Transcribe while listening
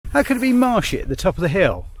How could it be marshy at the top of the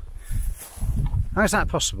hill? How's that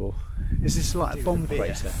possible? Is this like a bomb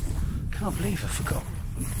crater? Can't believe I forgot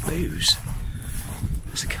booze.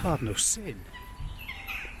 It's a cardinal sin.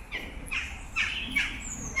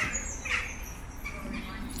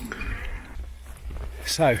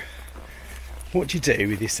 So, what do you do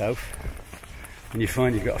with yourself when you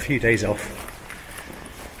find you've got a few days off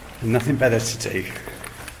and nothing better to do?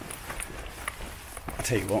 I'll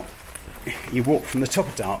tell you what, you walk from the top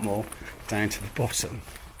of Dartmoor down to the bottom.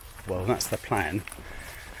 Well, that's the plan.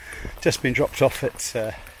 Just been dropped off at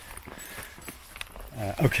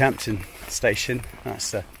Okehampton station.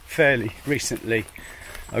 That's a fairly recently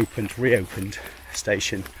reopened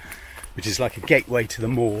station, which is like a gateway to the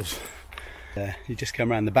moors. You just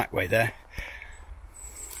come around the back way there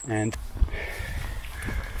and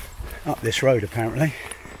up this road apparently,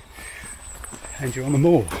 and you're on the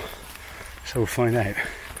moor. So we'll find out.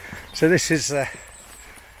 So this is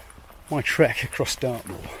my trek across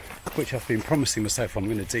Dartmoor, which I've been promising myself I'm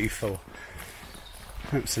going to do for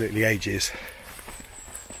absolutely ages.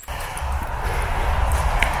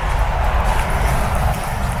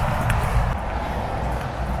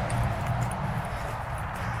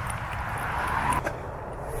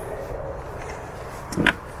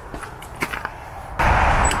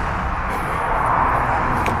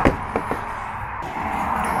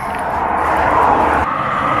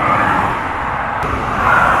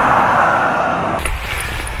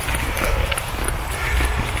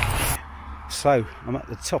 So I'm at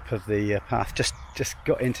the top of the path, just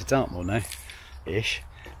got into Dartmoor now ish,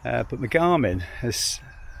 but my Garmin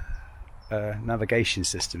navigation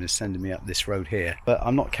system is sending me up this road here, but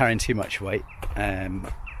I'm not carrying too much weight.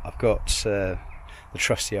 I've got the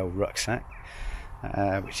trusty old rucksack,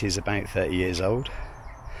 which is about 30 years old,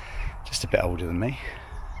 just a bit older than me,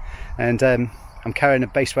 and I'm carrying a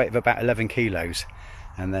base weight of about 11 kilos,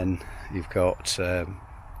 and then you've got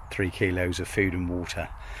 3 kilos of food and water.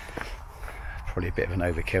 Probably a bit of an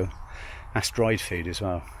overkill. That's dried food as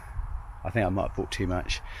well. I think I might have bought too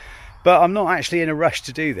much, but I'm not actually in a rush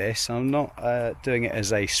to do this. I'm not doing it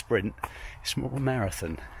as a sprint, it's more a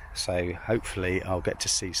marathon, so hopefully I'll get to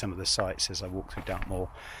see some of the sights as I walk through Dartmoor,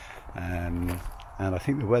 and I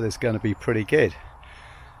think the weather's going to be pretty good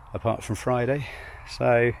apart from Friday.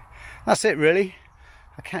 So that's it really.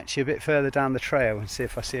 I'll catch you a bit further down the trail and see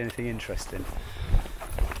if I see anything interesting.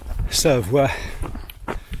 So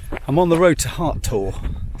I'm on the road to Dartmoor.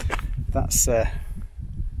 That's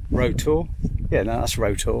road tour. Yeah, no, that's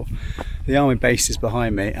road tour. The army base is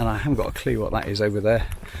behind me, and I haven't got a clue what that is over there.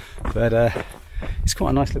 But it's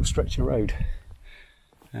quite a nice little stretch of road,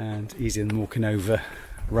 and easier than walking over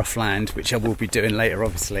rough land, which I will be doing later,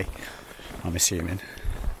 obviously, I'm assuming.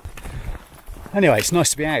 Anyway, it's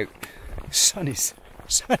nice to be out. Sun is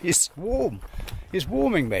warm. It's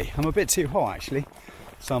warming me. I'm a bit too hot actually,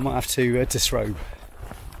 so I might have to disrobe.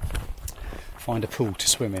 Find a pool to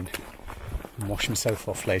swim in and wash myself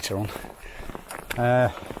off later on.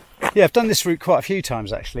 Yeah, I've done this route quite a few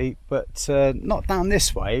times actually, but not down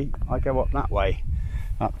this way. I go up that way,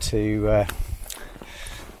 up to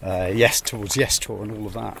towards Yestor and all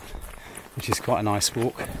of that, which is quite a nice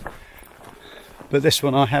walk. But this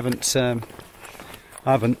one I haven't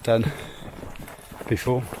done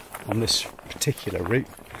before on this particular route.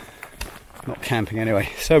 Not camping anyway.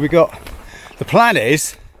 So the plan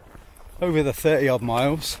is, over the 30 odd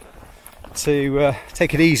miles, to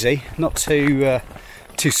take it easy, not too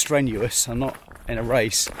strenuous. I'm not in a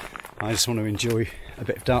race, I just want to enjoy a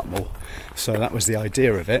bit of Dartmoor, so that was the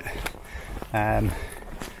idea of it. And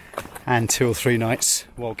 2 or 3 nights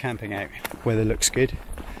while camping out. Weather looks good,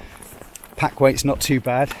 pack weight's not too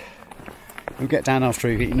bad, we'll get down after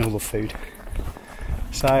we've eaten all the food.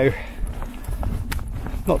 So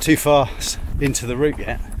not too far into the route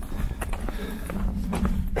yet.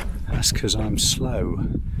 That's because I'm slow.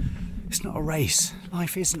 It's not a race.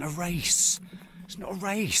 Life isn't a race. It's not a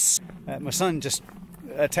race. My son just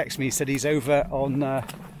texted me, said he's over on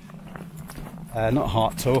not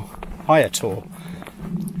Dartmoor, Ivybridge,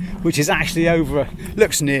 which is actually over,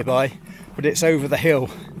 looks nearby, but it's over the hill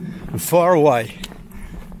and far away.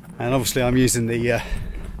 And obviously I'm using the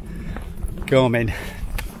Garmin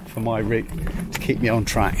for my route to keep me on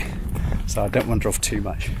track, so I don't wander off too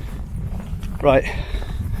much. Right.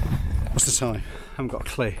 What's the time? I haven't got a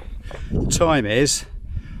clue. The time is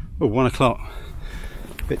 1 o'clock.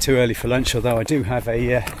 A bit too early for lunch, although I do have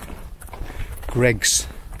a Greg's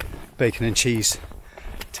bacon and cheese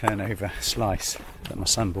turnover slice that my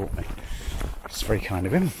son bought me. It's very kind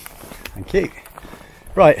of him. Thank you.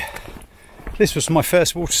 Right, this was my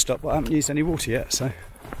first water stop, but I haven't used any water yet, so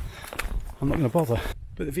I'm not going to bother.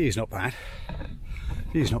 But the view's not bad.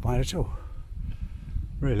 View's not bad at all,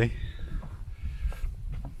 really,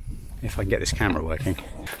 if I can get this camera working.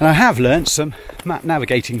 And I have learnt some map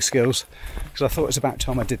navigating skills, because I thought it was about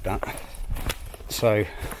time I did that. So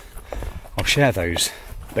I'll share those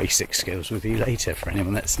basic skills with you later for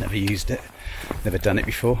anyone that's never used it, never done it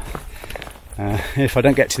before. If I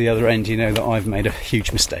don't get to the other end, you know that I've made a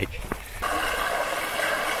huge mistake.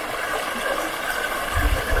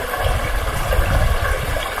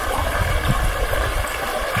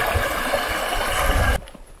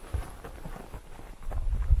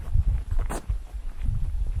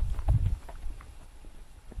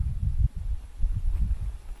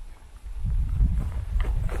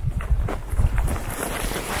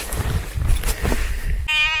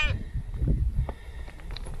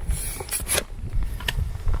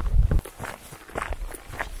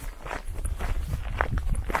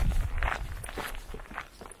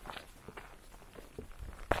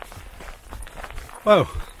 Well,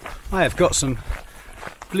 I have got some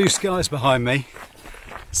blue skies behind me,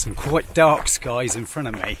 some quite dark skies in front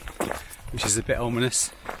of me, which is a bit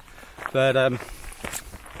ominous, but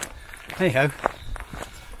hey ho,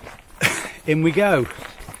 in we go.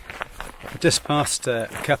 I just passed a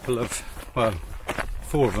couple of, well,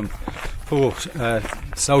 four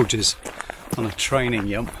soldiers on a training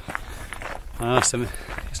jump. I asked him,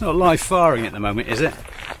 it's not live firing at the moment, is it?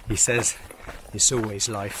 He says, it's always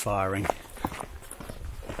live firing.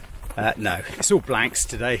 No, it's all blanks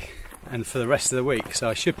today and for the rest of the week, so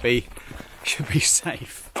I should be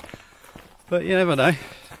safe. But you never know.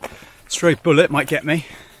 Stray bullet might get me.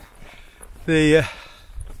 The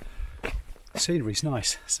scenery's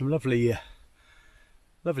nice. Some lovely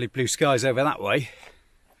blue skies over that way.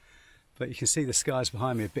 But you can see the skies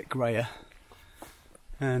behind me a bit greyer.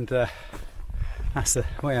 And that's the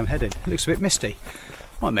way I'm headed. It looks a bit misty.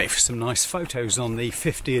 Might make for some nice photos on the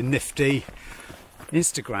 50 and Nifty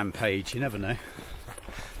Instagram page, you never know.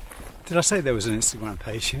 Did I say there was an Instagram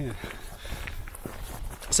page? Yeah.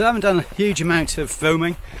 So I haven't done a huge amount of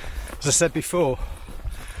filming, as I said before,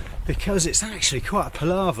 because it's actually quite a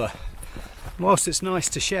palaver. Whilst it's nice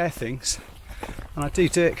to share things, and I do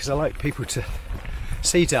it because I like people to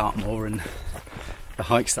see Dartmoor and the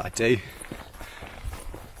hikes that I do,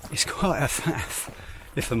 it's quite a faff,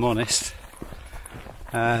 if I'm honest.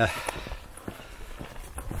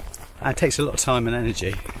 It takes a lot of time and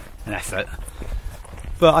energy and effort,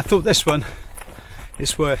 but I thought this one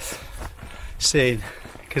is worth seeing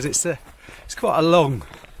because it's quite a long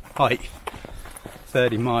hike,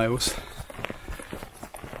 30 miles,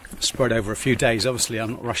 spread over a few days. Obviously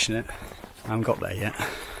I'm not rushing it, I haven't got there yet,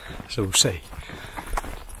 so we'll see.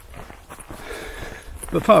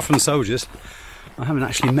 But apart from the soldiers, I haven't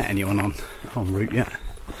actually met anyone en route yet.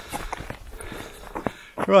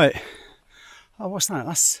 Right, oh, what's that?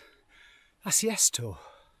 That's Yes Tour,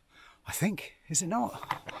 I think, is it not?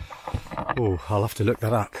 Oh, I'll have to look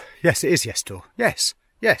that up. Yes, it is Yes Tour. Yes,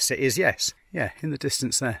 it is, yes. Yeah, in the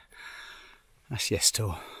distance there. That's Yes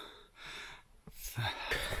Tour.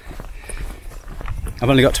 I've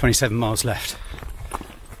only got 27 miles left.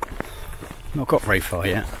 Not got very far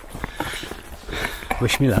yet.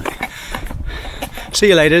 Wish me luck. See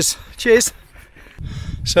you later. Cheers.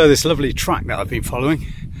 So this lovely track that I've been following,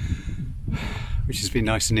 which has been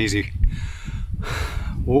nice and easy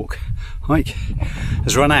hike,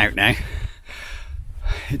 has run out now.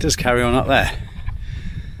 It does carry on up there,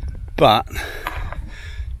 but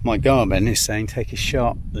my Garmin is saying take a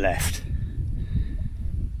sharp left,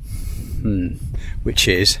 which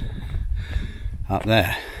is up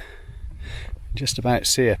there. Just about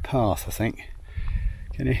see a path, I think.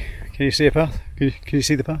 Can you see a path? Can you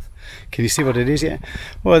see the path? Can you see what it is yet?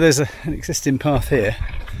 Well, there's an existing path here,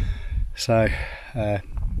 so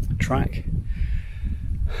track.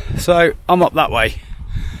 So I'm up that way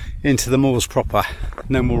into the moors proper.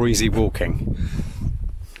 No more easy walking.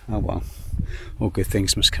 Oh well, all good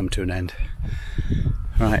things must come to an end.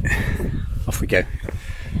 Right, off we go.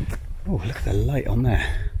 Oh, look at the light on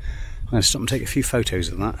there. I'm going to stop and take a few photos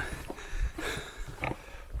of that.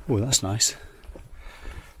 Oh, that's nice.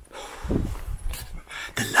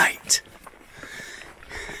 The light.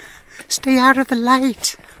 Stay out of the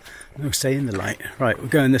light. No, stay in the light. Right, we're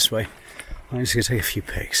going this way. I'm just going to take a few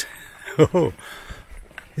pics. Oh,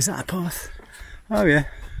 is that a path? Oh yeah,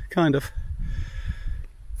 kind of.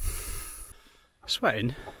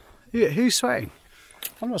 Sweating? Who's sweating?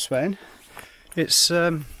 I'm not sweating. It's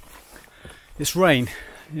rain.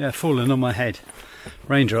 Yeah, falling on my head.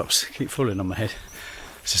 Raindrops keep falling on my head.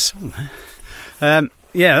 It's a song, huh?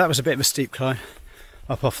 Yeah, that was a bit of a steep climb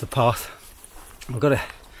up off the path. I've got to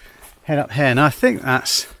head up here, and I think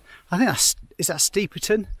that's is that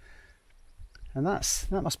Steeperton? And that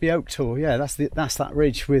must be Oak Tor. Yeah, that's that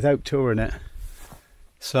ridge with Oak Tor in it.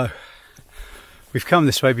 So we've come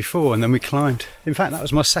this way before, and then we climbed. In fact, that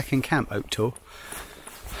was my second camp, Oak Tor.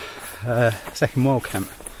 Second wild camp.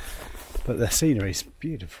 But the scenery is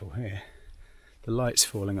beautiful here. The light's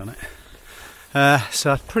falling on it.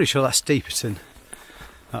 So I'm pretty sure that's Steeperton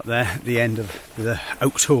up there at the end of the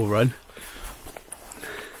Oak Tor run.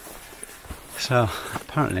 So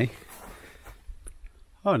apparently,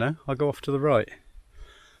 oh no, I'll go off to the right.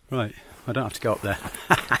 Right, I don't have to go up there.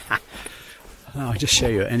 I'll just show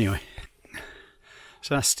you it anyway.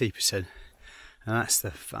 So that's Steeperton, and that's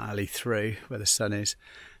the valley through where the sun is,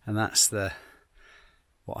 and that's what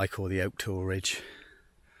I call the Oak Tor Ridge.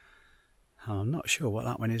 I'm not sure what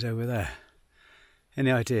that one is over there.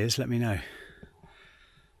 Any ideas, let me know.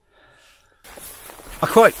 I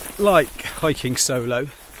quite like hiking solo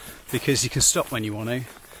because you can stop when you want to.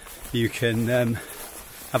 You can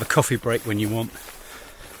have a coffee break when you want.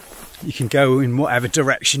 You can go in whatever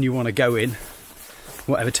direction you want to go in,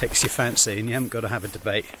 whatever takes your fancy, and you haven't got to have a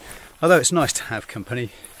debate. Although it's nice to have company.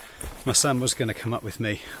 My son was going to come up with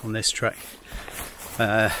me on this trek,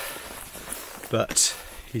 but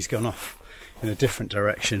he's gone off in a different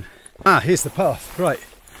direction. Ah, here's the path, right.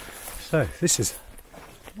 So this is,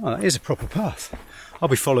 well, that is a proper path. I'll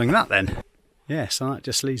be following that then. Yeah, so that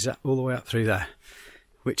just leads all the way up through there,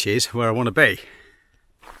 which is where I want to be.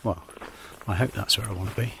 Well, I hope that's where I want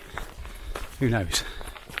to be. Who knows?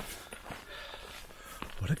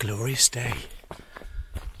 What a glorious day.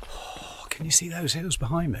 Oh, can you see those hills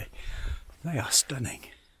behind me? They are stunning.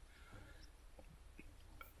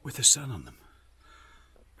 With the sun on them.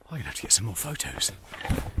 I'm going to have to get some more photos.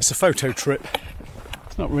 It's a photo trip.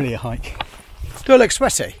 It's not really a hike. Do I look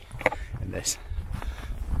sweaty in this?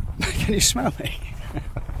 Can you smell me?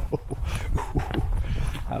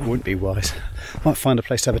 That wouldn't be wise. Might find a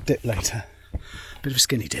place to have a dip later. Bit of a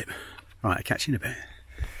skinny dip. Right, I'll catch you in a bit.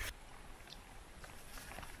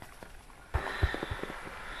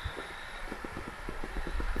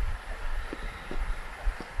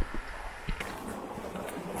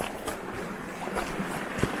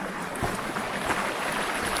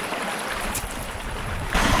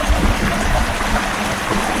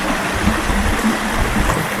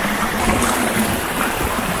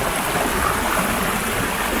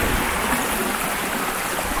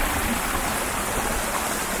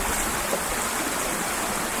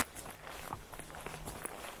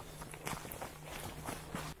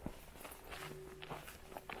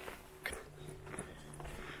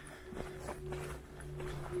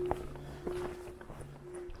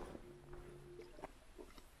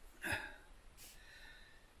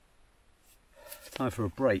 Time for a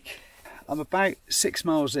break. I'm about 6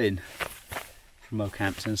 miles in from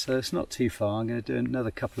Okehampton, so it's not too far. I'm going to do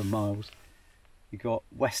another couple of miles. You've got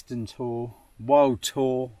Western Tor, Wild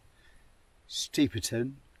Tor,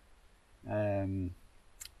 Steeperton, High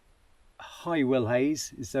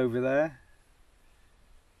Willhays is over there,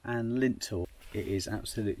 and Lint Tor. It is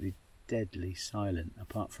absolutely deadly silent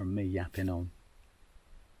apart from me yapping on.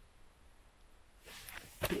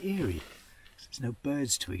 A bit eerie. There's no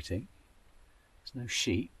birds tweeting. There's no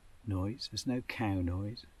sheep noise, there's no cow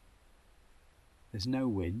noise, there's no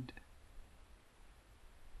wind.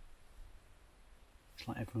 It's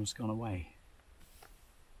like everyone's gone away.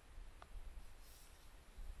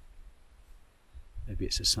 Maybe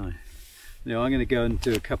it's a sign. Anyway, I'm going to go and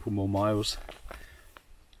do a couple more miles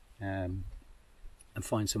and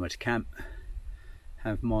find somewhere to camp.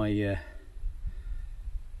 Have my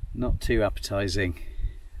not too appetising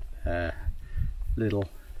little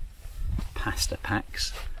pasta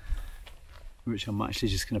packs, which I'm actually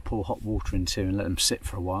just going to pour hot water into and let them sit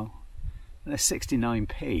for a while. They're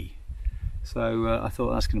 69p, so I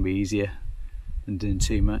thought that's going to be easier than doing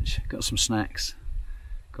too much. Got some snacks,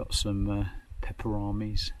 got some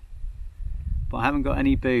pepperonis, but I haven't got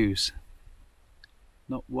any booze,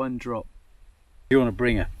 not one drop. You want to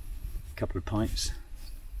bring a couple of pints.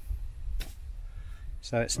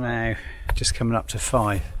 So it's now just coming up to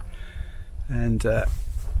 5, and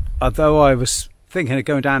although I was thinking of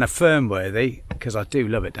going down a Fernworthy, because I do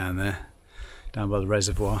love it down there, down by the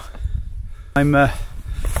reservoir, I'm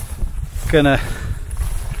gonna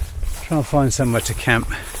try and find somewhere to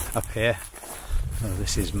camp up here. Oh,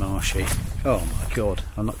 this is marshy. Oh my god,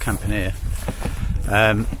 I'm not camping here.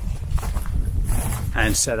 And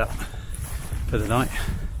set up for the night.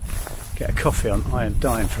 Get a coffee on. I am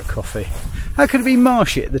dying for a coffee. How could it be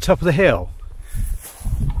marshy at the top of the hill?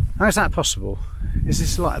 How is that possible? Is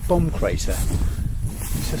this like a bomb crater?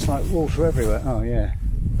 It's just like water everywhere. Oh yeah,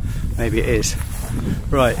 maybe it is.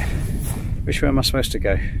 Right, which way am I supposed to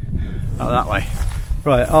go? Oh, that way.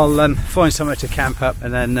 Right, I'll find somewhere to camp up,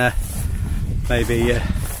 and then maybe I'm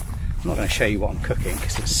not going to show you what I'm cooking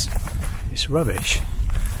because it's rubbish,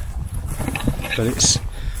 but it's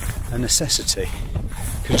a necessity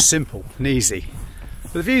because it's simple and easy.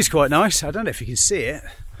 But the view's quite nice. I don't know if you can see it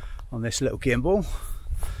on this little gimbal,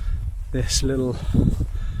 this little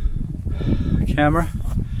camera.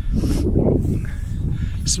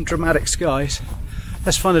 Some dramatic skies.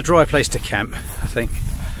 Let's find a dry place to camp, I think.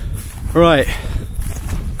 Right.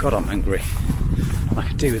 God, I'm hungry. I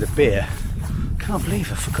could do with a beer. Can't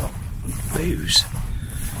believe I forgot booze.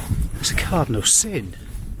 It's a cardinal sin.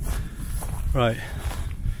 Right.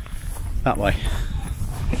 That way.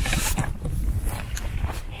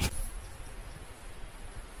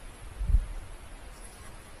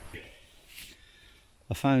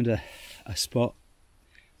 I found a spot.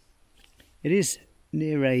 It is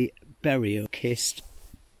near a burial kist,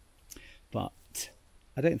 but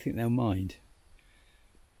I don't think they'll mind.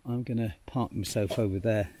 I'm going to park myself over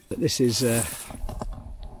there. But this is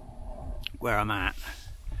where I'm at.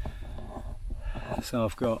 So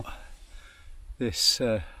I've got this,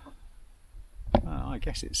 I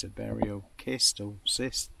guess it's a burial kist or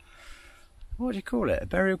cyst. What do you call it? A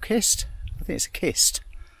burial kist? I think it's a kist,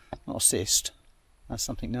 not a cyst. That's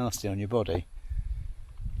something nasty on your body.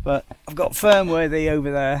 But I've got Fernworthy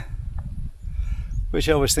over there, which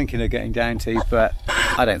I was thinking of getting down to, but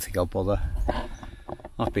I don't think I'll bother.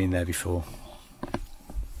 I've been there before.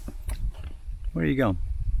 Where are you gone?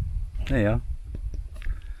 There you are.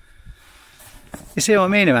 You see what I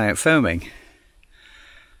mean about filming?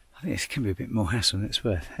 I think it can be a bit more hassle than it's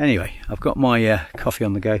worth. Anyway, I've got my coffee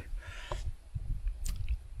on the go.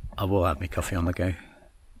 I will have my coffee on the go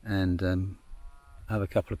and have a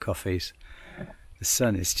couple of coffees. The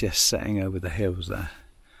sun is just setting over the hills there,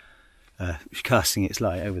 casting its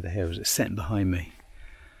light over the hills. It's setting behind me,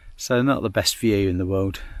 so not the best view in the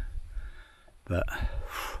world, but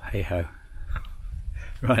hey ho.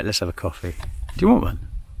 Right, let's have a coffee. Do you want one?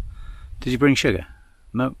 Did you bring sugar?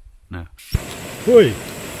 No? No. Oi!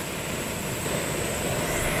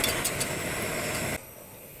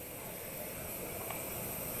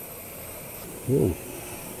 Whoa,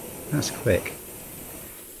 that's quick.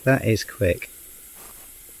 That is quick.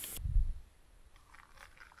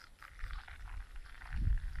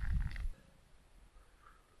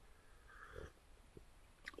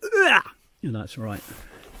 And that's right.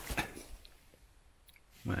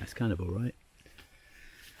 Well, it's kind of alright.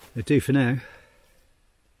 It'll do for now.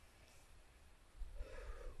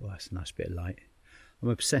 Well, that's a nice bit of light. I'm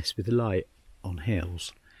obsessed with the light on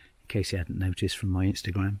hills, in case you hadn't noticed from my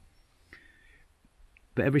Instagram.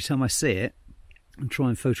 But every time I see it and try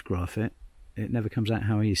and photograph it, it never comes out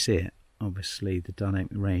how you see it. Obviously, the dynamic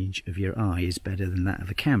range of your eye is better than that of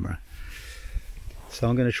a camera. So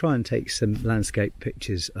I'm going to try and take some landscape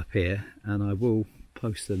pictures up here, and I will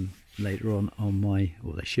post them later on my,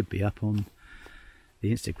 well, they should be up on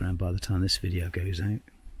the Instagram by the time this video goes out.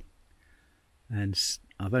 And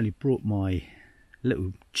I've only brought my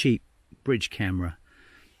little cheap bridge camera,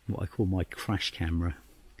 what I call my crash camera,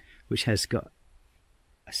 which has got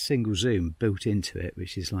a single zoom built into it,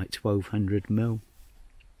 which is like 1200mm.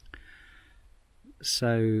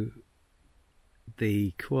 So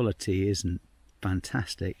the quality isn't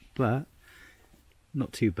fantastic, but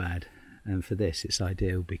not too bad. And for this it's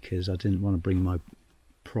ideal because I didn't want to bring my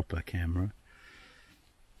proper camera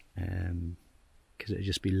because it would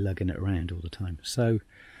just be lugging it around all the time. So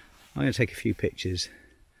I'm going to take a few pictures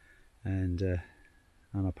and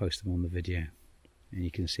I'll post them on the video and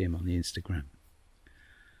you can see them on the Instagram.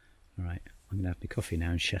 Alright, I'm going to have my coffee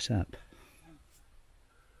now and shut up.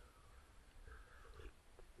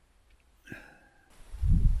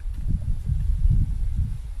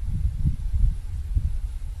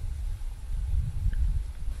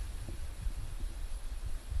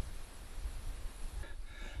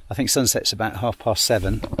 I think sunset's about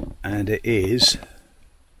 7:30 and it is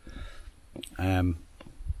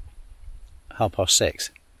 6:30,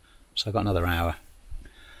 so I've got another hour.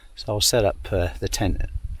 So I'll set up the tent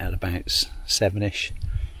at about 7ish,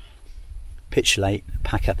 pitch late,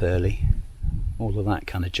 pack up early, all of that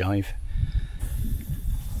kind of jive.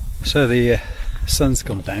 So the sun's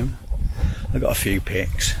gone down. I've got a few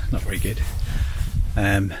pics, not very good.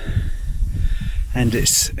 And I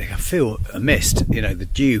feel a mist, you know, the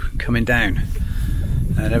dew coming down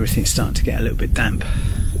and everything's starting to get a little bit damp.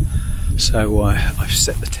 So I've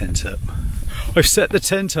set the tent up. I've set the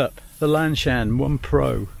tent up, the Lanshan 1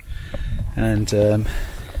 Pro, and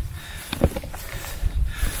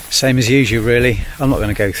same as usual really. I'm not going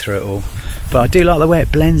to go through it all, but I do like the way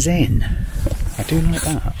it blends in. I do like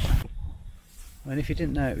that. And if you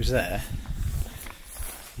didn't know it was there,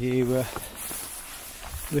 you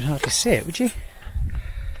would hardly see it, would you?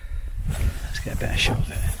 Let's get a better shot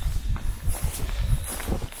of it.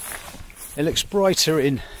 It looks brighter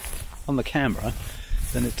on the camera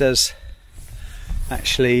than it does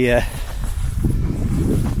actually in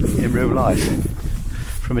real life.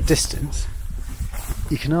 From a distance,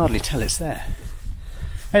 you can hardly tell it's there.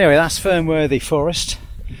 Anyway, that's Fernworthy Forest.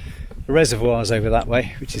 The reservoir's over that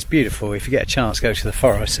way, which is beautiful. If you get a chance, go to the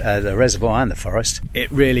forest, the reservoir and the forest. It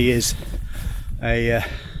really is a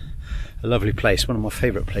lovely place, one of my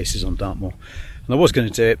favourite places on Dartmoor. And I was going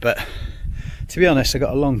to do it, but to be honest, I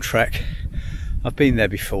got a long trek. I've been there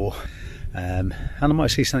before, and I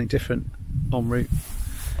might see something different en route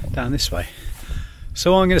down this way.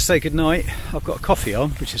 So I'm going to say goodnight. I've got coffee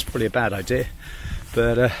on, which is probably a bad idea,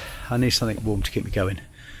 but I need something warm to keep me going.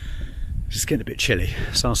 It's getting a bit chilly,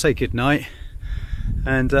 so I'll say goodnight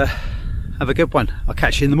and have a good one. I'll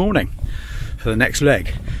catch you in the morning for the next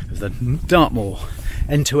leg of the Dartmoor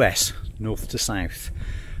N to S, north to south,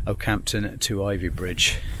 Okehampton to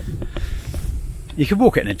Ivybridge. You could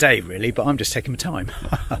walk it in a day really, but I'm just taking my time.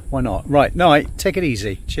 Why not? Right, night, take it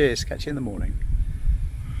easy. Cheers, catch you in the morning.